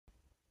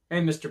Hey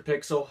Mr.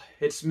 Pixel,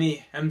 it's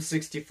me,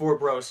 M64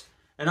 Bros,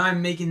 and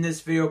I'm making this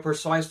video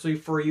precisely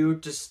for you,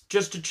 just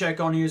to check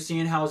on you,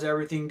 seeing how's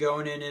everything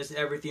going and is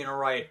everything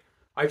alright.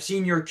 I've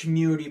seen your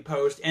community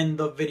post and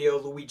the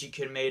video Luigi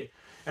Kid made,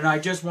 and I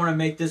just want to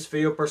make this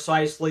video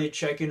precisely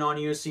checking on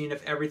you, seeing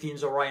if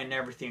everything's alright and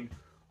everything.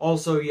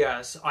 Also,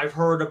 yes, I've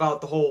heard about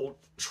the whole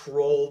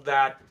troll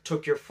that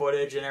took your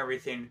footage and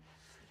everything,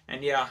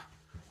 and yeah.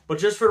 But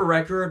just for the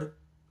record,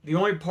 the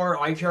only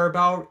part I care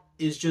about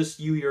is just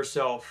you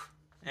yourself.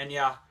 And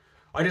yeah,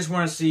 I just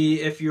want to see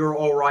if you're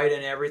alright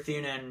and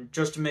everything, and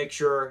just to make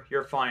sure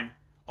you're fine.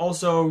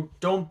 Also,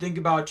 don't think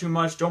about it too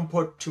much. Don't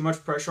put too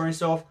much pressure on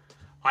yourself.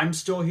 I'm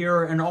still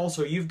here, and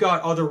also, you've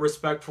got other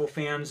respectful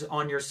fans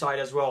on your side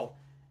as well.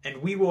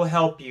 And we will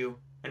help you,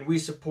 and we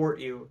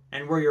support you,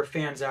 and we're your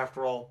fans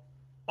after all.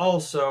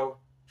 Also,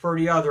 for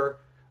the other,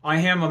 I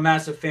am a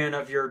massive fan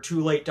of your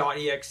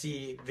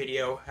toolate.exe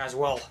video as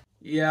well.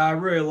 Yeah, I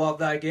really love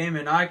that game,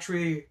 and I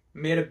actually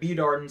made a beat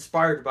art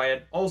inspired by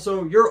it.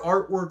 Also, your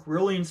artwork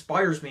really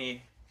inspires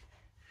me.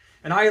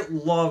 And I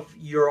love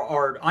your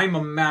art. I'm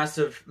a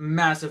massive,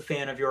 massive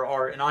fan of your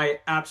art, and I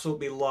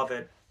absolutely love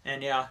it.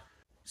 And yeah.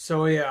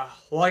 So yeah,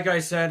 like I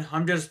said,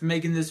 I'm just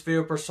making this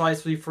video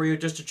precisely for you,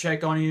 just to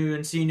check on you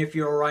and seeing if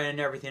you're alright and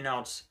everything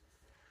else.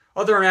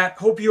 Other than that,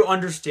 hope you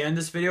understand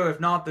this video.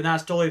 If not, then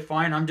that's totally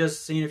fine. I'm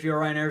just seeing if you're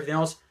alright and everything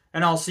else.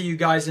 And I'll see you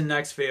guys in the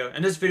next video.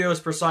 And this video is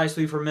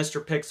precisely for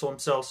Mr. Pixel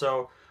himself,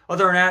 so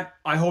other than that,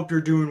 I hope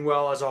you're doing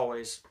well as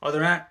always. Other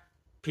than that,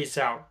 peace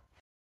out.